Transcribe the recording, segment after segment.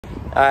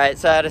Alright,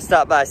 so I had to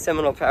stop by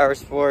Seminole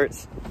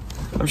Powersports.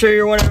 I'm sure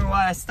you're wondering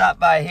why I stopped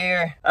by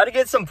here. I had to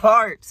get some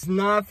parts,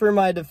 not for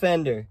my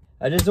Defender.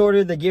 I just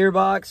ordered the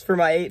gearbox for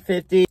my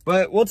 850,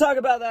 but we'll talk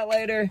about that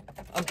later.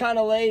 I'm kind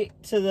of late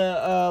to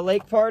the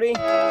lake party.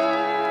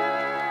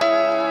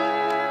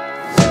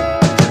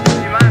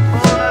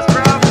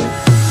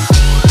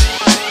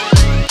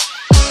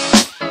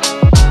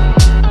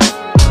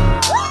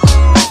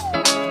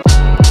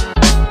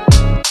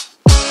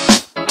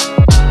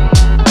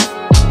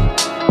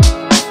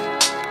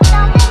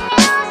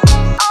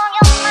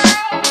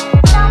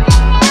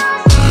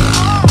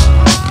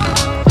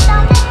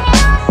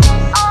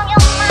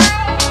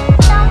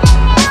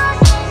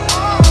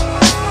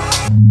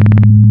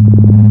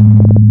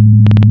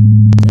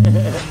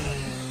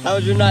 How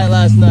was your night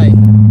last night?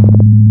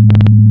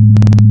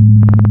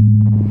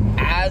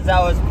 As I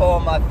was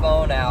pulling my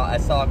phone out, I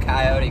saw a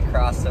coyote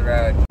cross the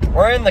road.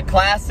 We're in the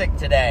Classic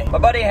today. My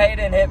buddy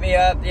Hayden hit me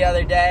up the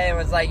other day and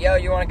was like, yo,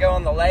 you want to go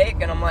on the lake?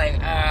 And I'm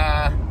like,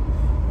 I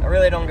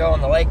really don't go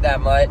on the lake that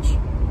much.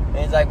 And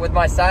he's like, with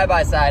my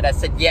side-by-side? I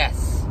said,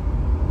 yes,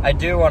 I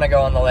do want to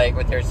go on the lake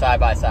with your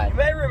side-by-side. You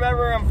may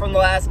remember him from the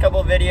last couple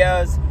of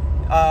videos.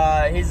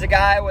 He's the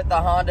guy with the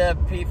Honda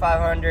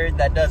P500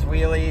 that does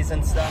wheelies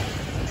and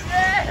stuff.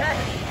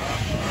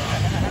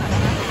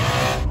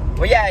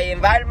 Well, yeah, he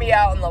invited me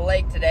out on the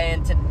lake today,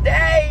 and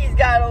today he's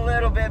got a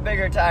little bit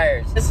bigger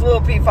tires. This little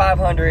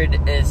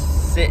P500 is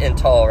sitting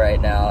tall right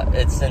now.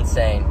 It's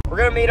insane. We're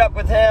gonna meet up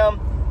with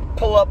him,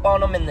 pull up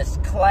on him in this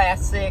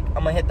Classic.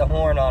 I'm gonna hit the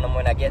horn on him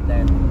when I get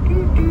there.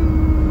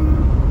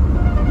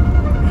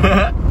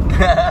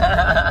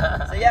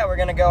 So yeah, we're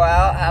gonna go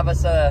out, have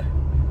us a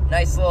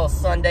nice little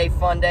Sunday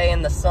fun day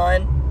in the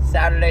sun,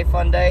 Saturday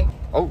fun day.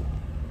 Oh,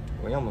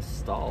 we almost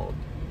stalled.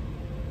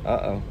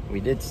 Uh-oh,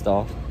 we did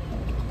stall.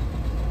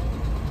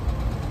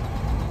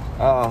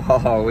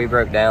 Oh, we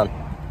broke down.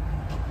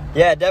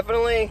 Yeah,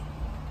 definitely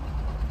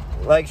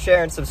like,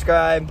 share, and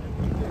subscribe.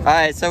 All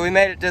right, so we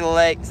made it to the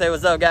lake. Say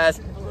what's up,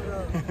 guys.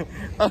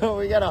 Oh,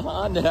 we got a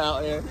Honda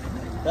out here.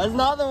 That's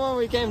not the one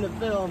we came to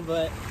film,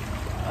 but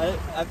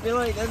I feel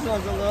like this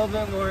one's a little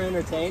bit more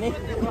entertaining.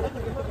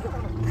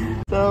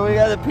 So we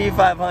got the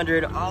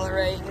P500 all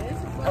right.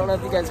 I don't know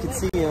if you guys can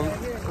see him,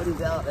 but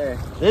he's out there.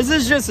 This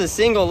is just a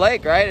single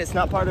lake, right? It's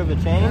not part of a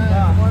chain?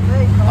 Yeah, one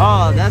lake.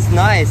 Oh, that's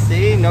nice.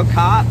 See, no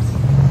cops.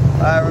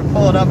 All right, we're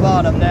pulling up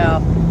on him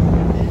now.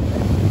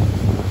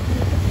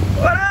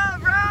 What up,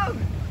 bro?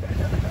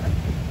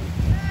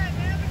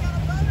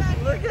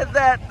 Look at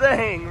that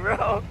thing,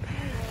 bro.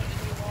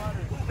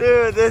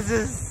 Dude, this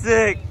is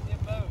sick.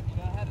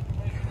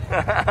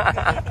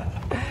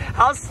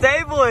 How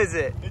stable is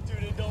it?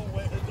 Dude, it don't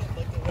like the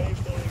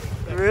waves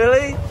don't.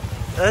 Really?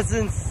 That's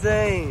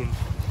insane.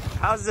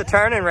 How's the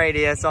turning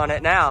radius on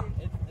it now?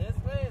 This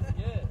way is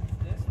good.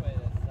 This way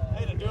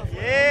that's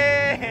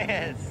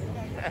yes.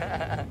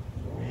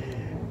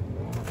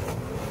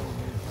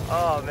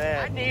 Oh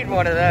man, I need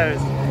one of those.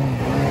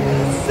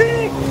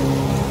 Sick.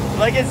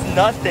 Like it's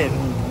nothing.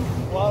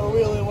 Water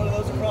wheeling one of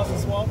those across the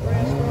swamp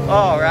branch.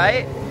 Oh,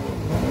 right?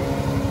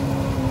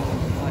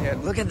 Oh, here,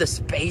 look at the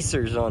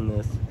spacers on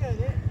this.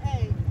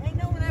 Hey, ain't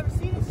no one ever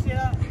seen this shit.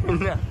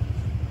 No.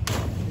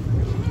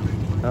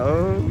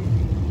 Oh.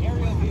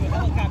 Aerial view, a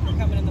helicopter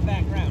coming in the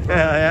background.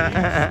 Yeah.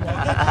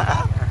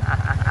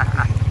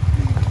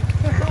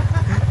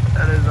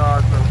 That is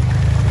awesome.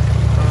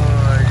 Oh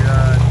my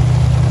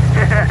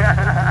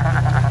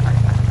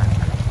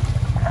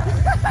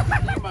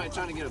You might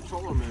trying to get a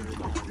trolling motor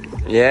though.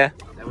 Yeah.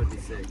 That would be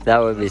sick. That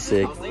would be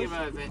sick. I was thinking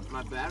about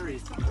my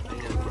batteries.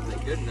 They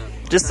good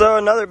enough. Just throw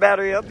another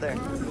battery up there.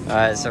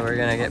 Alright, so we're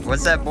gonna get,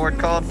 what's that board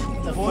called?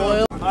 The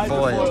foil.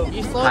 Foil.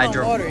 You float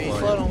on water. You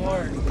float on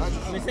water.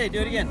 Let me say, do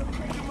it again.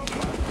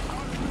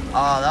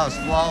 Oh, that was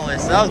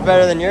flawless. That was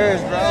better than yours,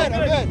 bro. I'm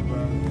good.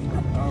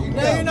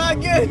 No, you're not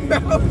good, bro.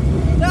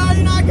 No,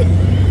 you're not good.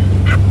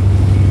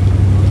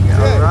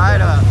 Go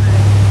right up.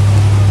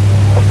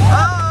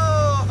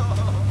 Oh!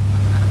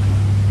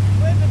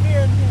 Flip the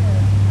beer in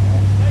here.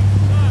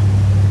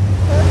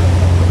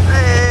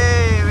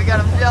 Hey, we got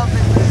him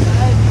jumping.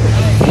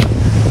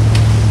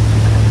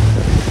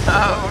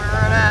 Oh, we're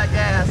running out of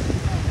gas.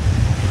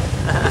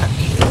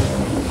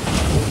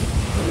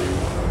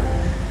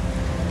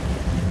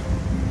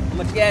 How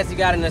much gas you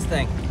got in this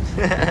thing?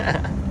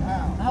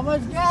 How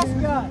much gas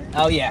you got?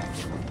 Oh yeah.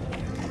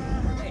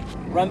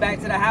 Run back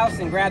to the house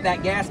and grab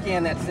that gas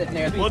can that's sitting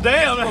there. Well,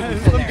 damn,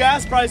 some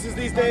gas prices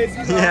these days.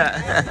 Yeah.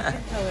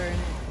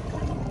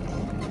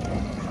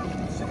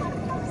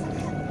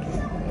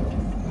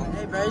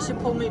 Hey, bro, you should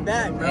pull me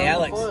back, bro. Hey,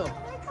 Alex.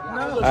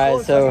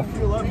 Alright, so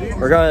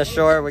we're going to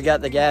shore. We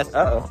got the gas.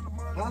 Uh-oh.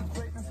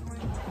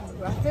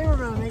 I think we're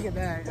gonna make it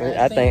back.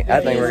 I think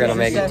we're gonna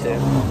make it too.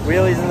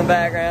 Wheelies in the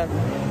background.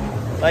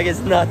 Like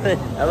it's nothing.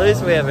 At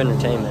least we have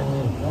entertainment.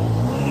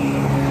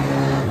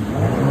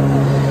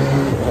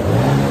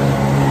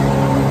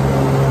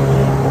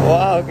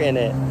 Walking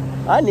it.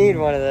 I need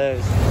one of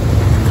those.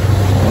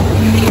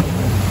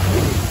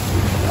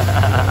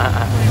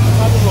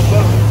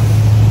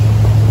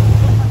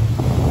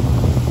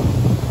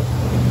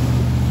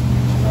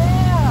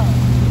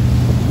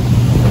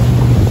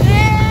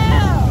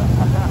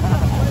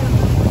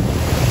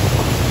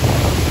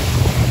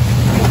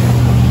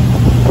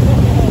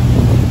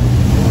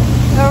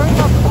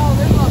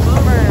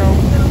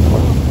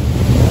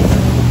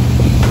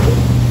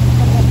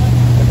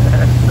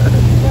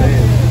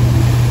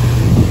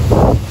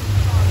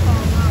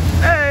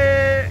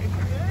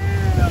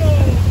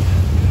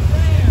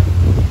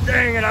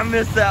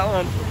 missed that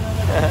one.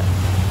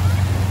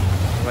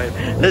 Wait,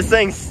 this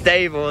thing's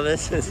stable.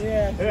 This is.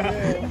 Yeah.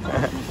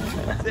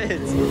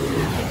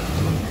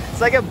 It's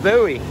like a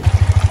buoy.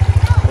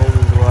 This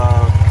is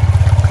wild.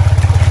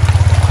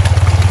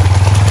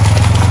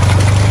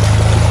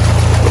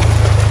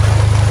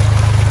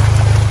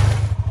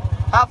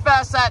 How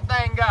fast that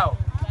thing go?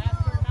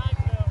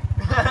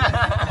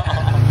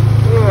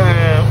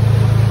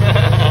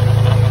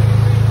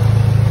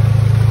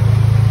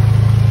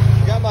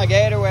 Got my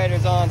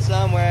Gatorwaders on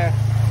somewhere.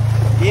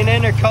 Being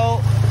inner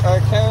Colt or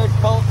carriage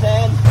Colt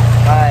 10.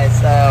 Alright,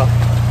 so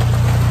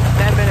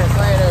 10 minutes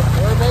later,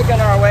 we're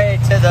making our way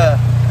to the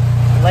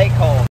lake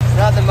hole. It's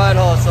not the mud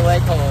hole, it's the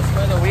lake hole. It's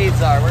where the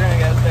weeds are. We're gonna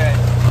go through it.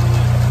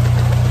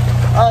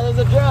 Oh, there's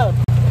a drone.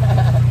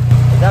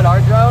 Is that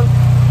our drone?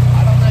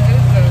 I don't know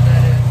whose drone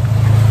that is.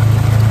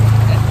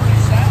 That's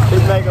pretty sound.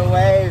 It's making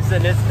waves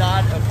and it's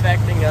not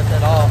affecting us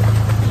at all.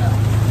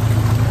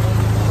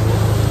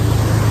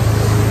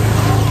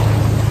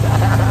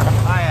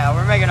 Oh yeah,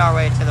 we're making our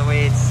way to the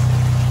weeds.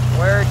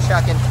 We're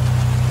chucking.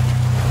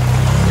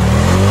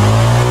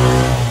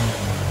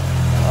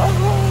 Oh,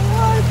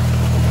 what?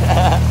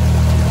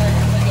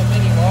 It's like a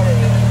mini water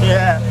wheel.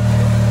 Yeah.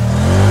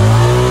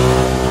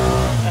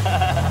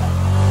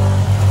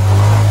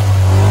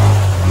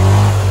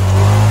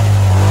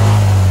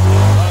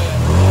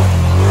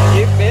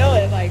 You feel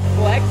it like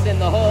flexing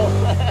the whole.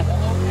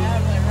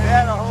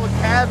 Yeah, the whole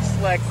cab's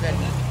flexing.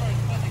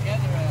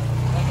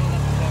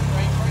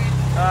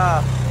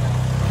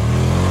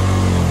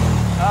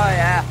 Oh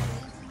yeah.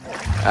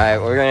 Alright,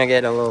 we're gonna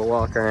get a little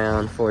walk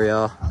around for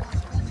y'all.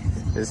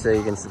 Just so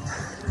you can see.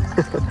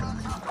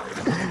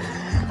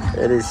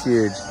 It is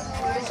huge.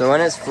 So when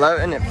it's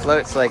floating, it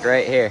floats like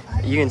right here.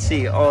 You can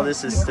see all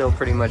this is still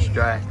pretty much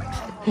dry.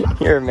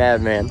 You're a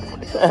madman.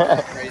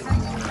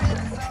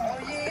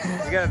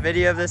 You got a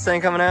video of this thing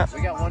coming out?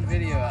 We got one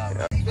video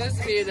out. It's supposed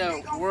to be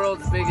the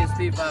world's biggest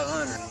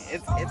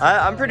p500.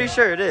 I'm pretty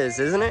sure it is,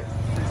 isn't it?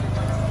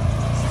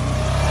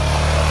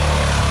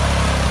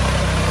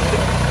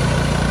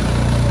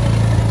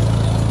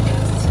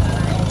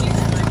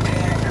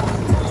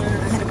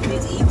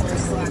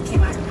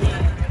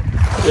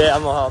 Yeah,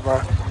 I'm gonna hop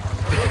on.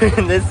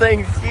 This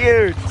thing's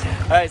huge.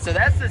 Alright, so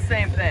that's the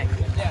same thing.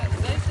 Yeah,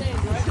 same thing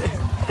right there.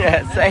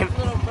 Yeah, same. That's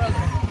little brother.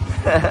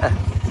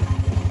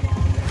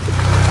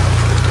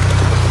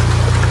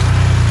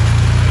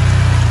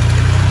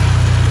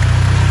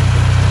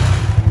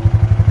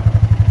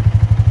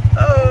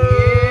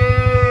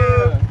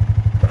 Oh!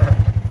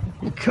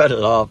 You cut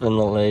it off in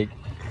the lake.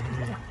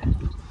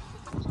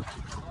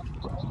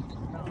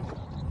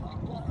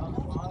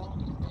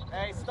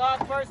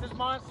 Stock versus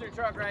monster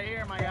truck right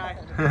here, my guy.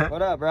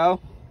 What up, bro?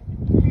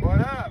 What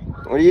up?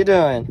 What are you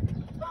doing?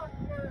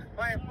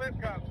 Playing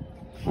flip cup.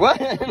 What?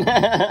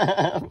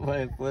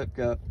 Playing flip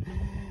cup.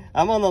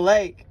 I'm on the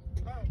lake.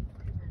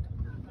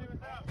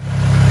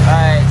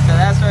 Alright, so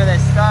that's where they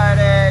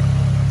started.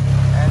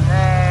 And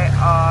they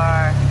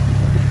are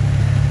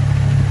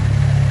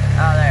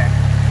out there.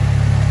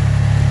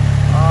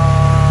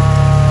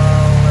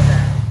 Over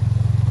there.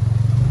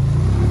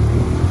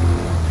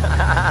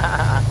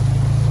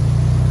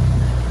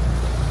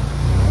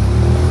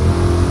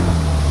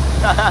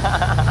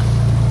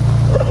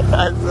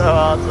 That's so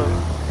awesome.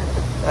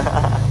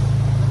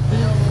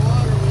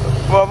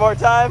 One more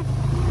time.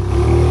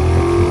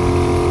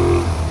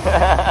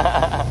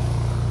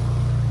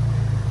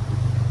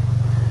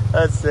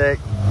 That's sick.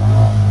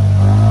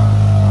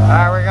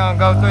 Alright, we're gonna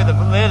go through the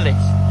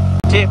lilies.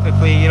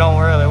 Typically, you don't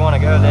really want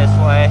to go this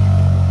way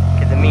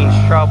because it means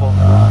trouble.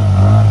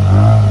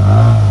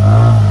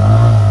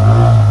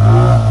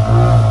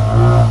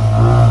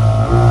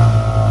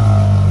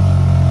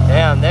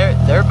 Damn,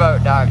 their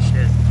boat dock's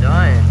just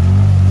done.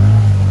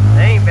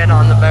 They ain't been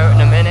on the boat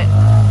in a minute.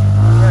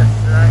 That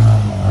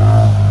sucks.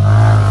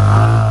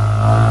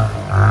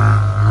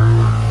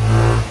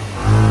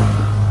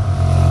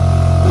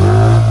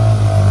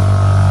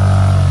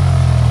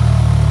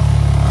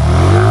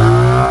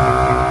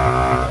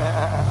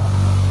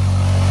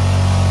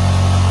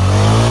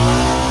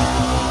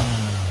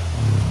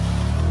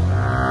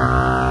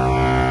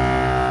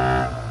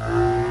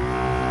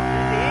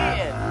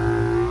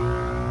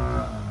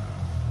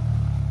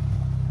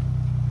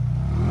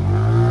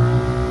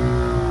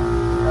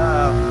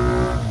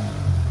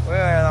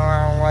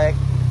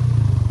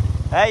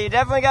 Hey, you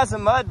definitely got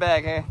some mud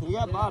back here. You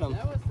got bottom.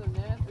 That was some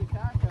nasty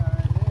caca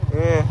right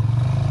there. Yeah.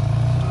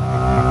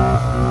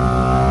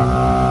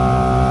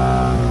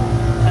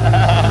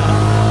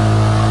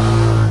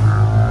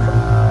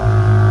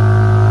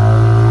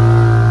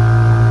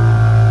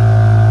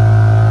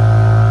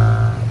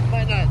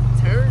 Might not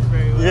turn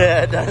very well.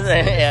 Yeah, it doesn't.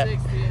 Yeah.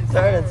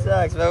 Turning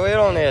sucks, but we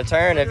don't need a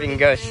turn if you can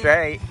go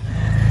straight.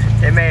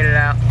 They made it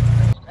out.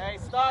 Hey,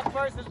 stock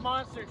versus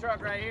monster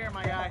truck right here,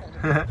 my guy.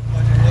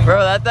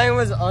 Bro, that thing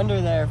was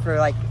under there for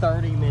like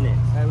 30 minutes.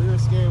 Hey, we were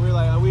scared. We were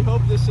like, we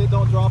hope this shit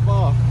don't drop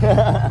off.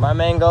 My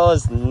main goal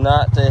is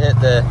not to hit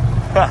the... Hey,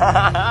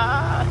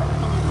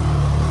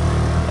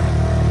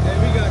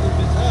 we got this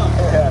bitch up.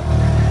 Yeah.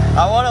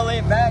 I want to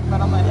lean back, but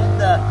I'm gonna hit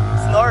the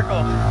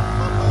snorkel.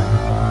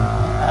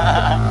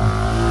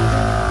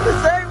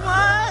 Say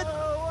what?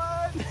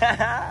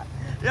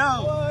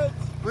 Yo, what?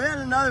 We had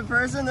another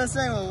person. This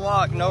thing will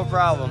walk, no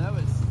problem. I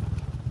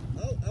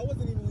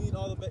wasn't even leaning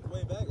all the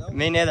way back.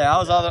 Me neither. I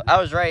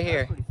was right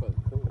here.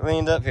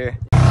 Leaned up here.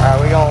 All right,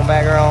 we going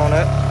back her on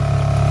up.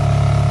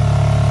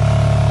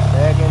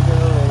 Back into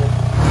the limit.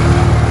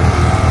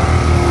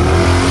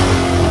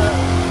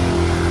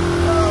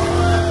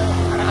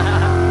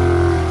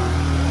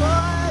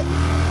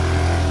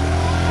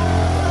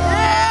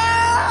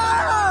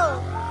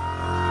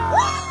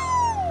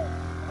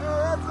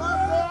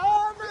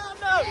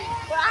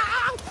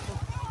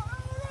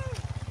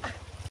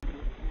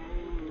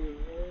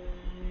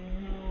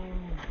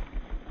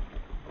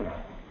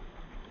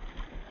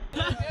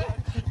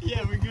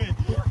 Yeah, we're good.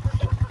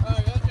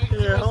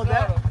 Here, hold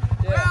that.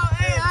 Bro,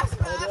 hey, I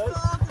still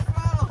off the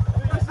throttle.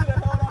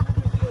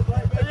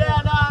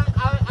 Yeah, no,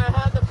 I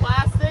had the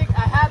plastic.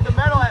 I had the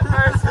metal at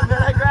first, and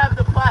then I grabbed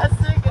the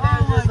plastic, and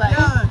I was just like,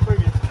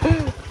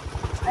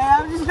 Hey,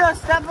 I'm just gonna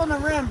step on the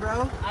rim,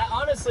 bro. I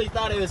honestly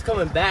thought it was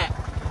coming back.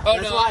 Oh,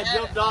 That's no, why I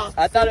jumped off.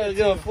 I thought it was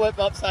going to flip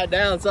upside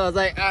down, so I was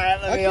like, all right,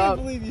 let me I off.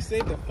 can't believe you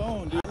saved the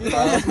phone, dude. Did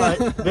I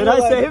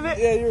save it?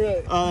 Yeah, you're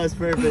right. Oh, that's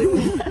perfect.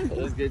 That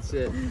was good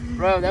shit.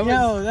 Bro, that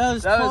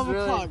was 12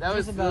 really, o'clock. that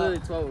was really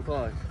 12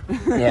 o'clock.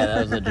 Yeah,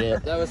 that was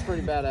legit. That was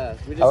pretty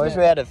badass. I wish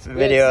we had a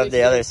video of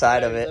the other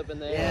side of it. Up in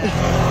the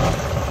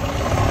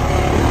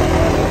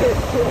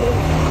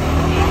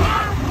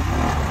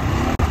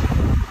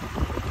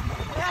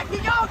Yeah,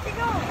 keep going, keep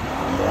going.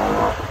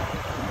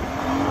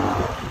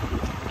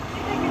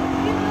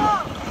 Keep it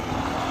up.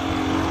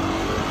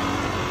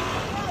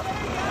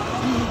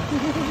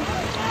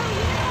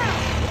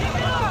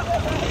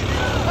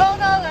 Oh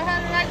no, they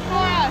had an next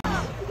class.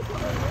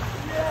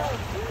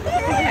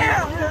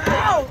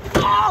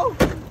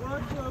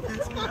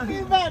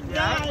 He's about to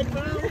die,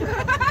 bro.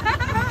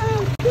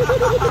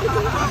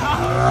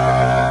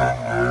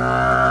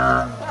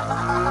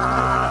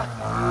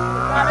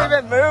 Not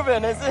even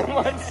moving. It's in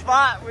one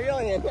spot,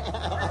 wheeling. There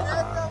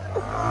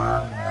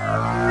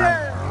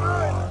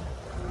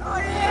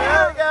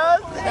it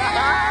goes.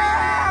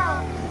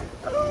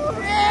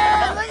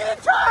 Yeah, look at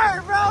the turn,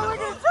 bro.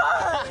 Look at the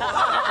turn.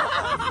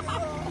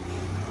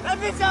 That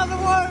bitch out the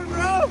water,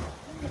 bro.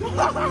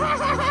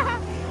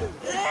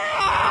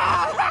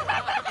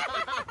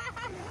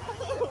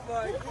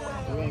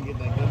 We're gonna get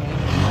that good, man.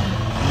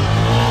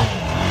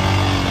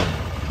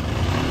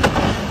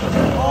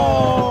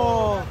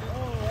 Oh,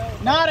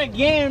 not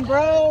again,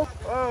 bro.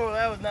 Oh,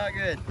 that was not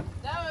good.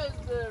 That was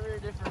the rear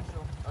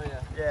differential. Oh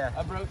yeah. Yeah.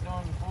 I broke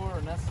down before,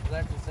 and that's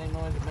exactly the same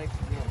noise it makes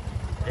again.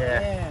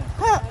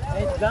 Yeah.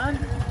 It's done.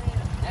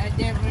 That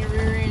definitely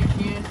rear end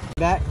again.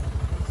 Back.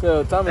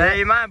 So tell me. Hey,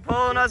 you mind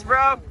pulling us,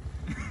 bro?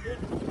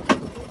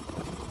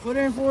 Put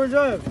her in forward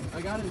drive.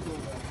 I got it.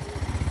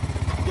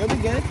 You'll be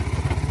good.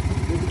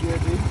 You'll be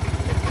good, dude.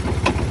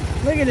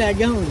 Look at that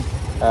going.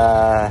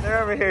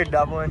 They're over here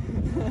doubling.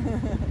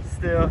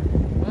 Still.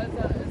 That's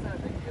not a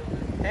big deal.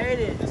 There it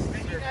is. That's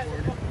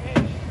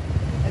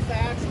the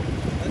axle.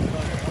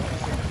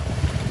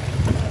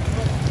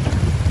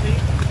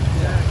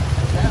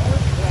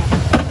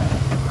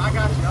 I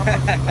got you.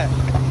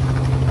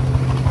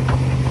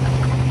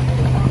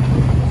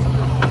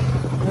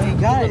 Well, you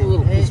got it.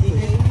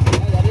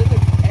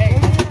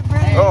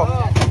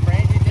 Oh.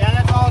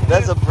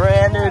 That's a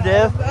brand new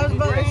diff. I was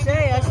about to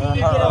say, I see you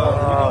get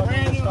a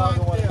brand new one.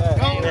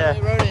 Yeah.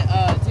 They wrote it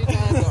 2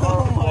 times.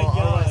 Oh my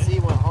God. C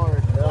went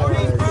hard.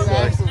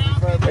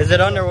 Is it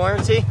under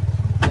warranty?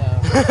 No.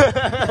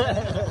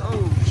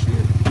 Oh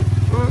shit.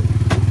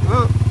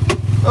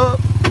 Oh,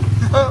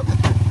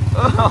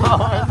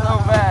 it's so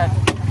bad.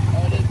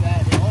 Oh, it is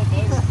bad. The whole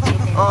boat is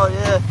jumping. Oh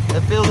yeah,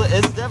 it feels,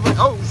 it's definitely,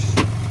 oh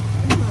shit.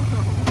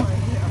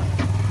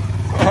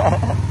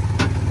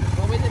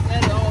 Well, we just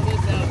edited all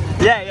this out.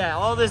 Yeah,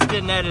 all this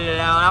getting edited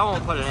out. I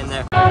won't put it in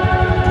there.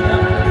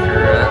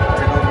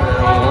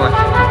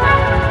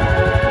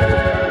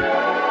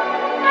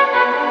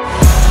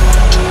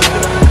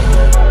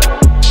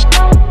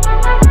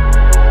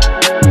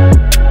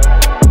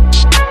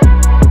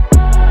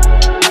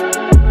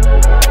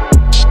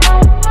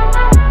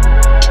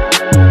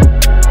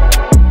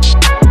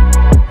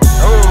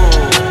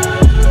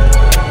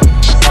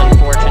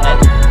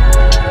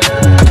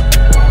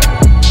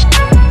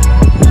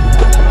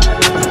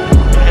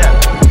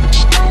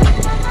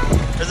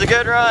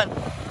 Good run.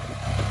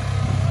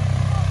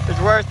 It's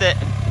worth it.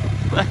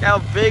 Look how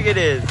big it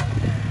is.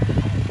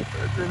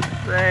 That's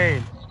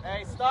insane.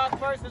 Hey, stock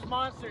versus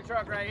monster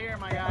truck right here,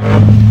 my guy.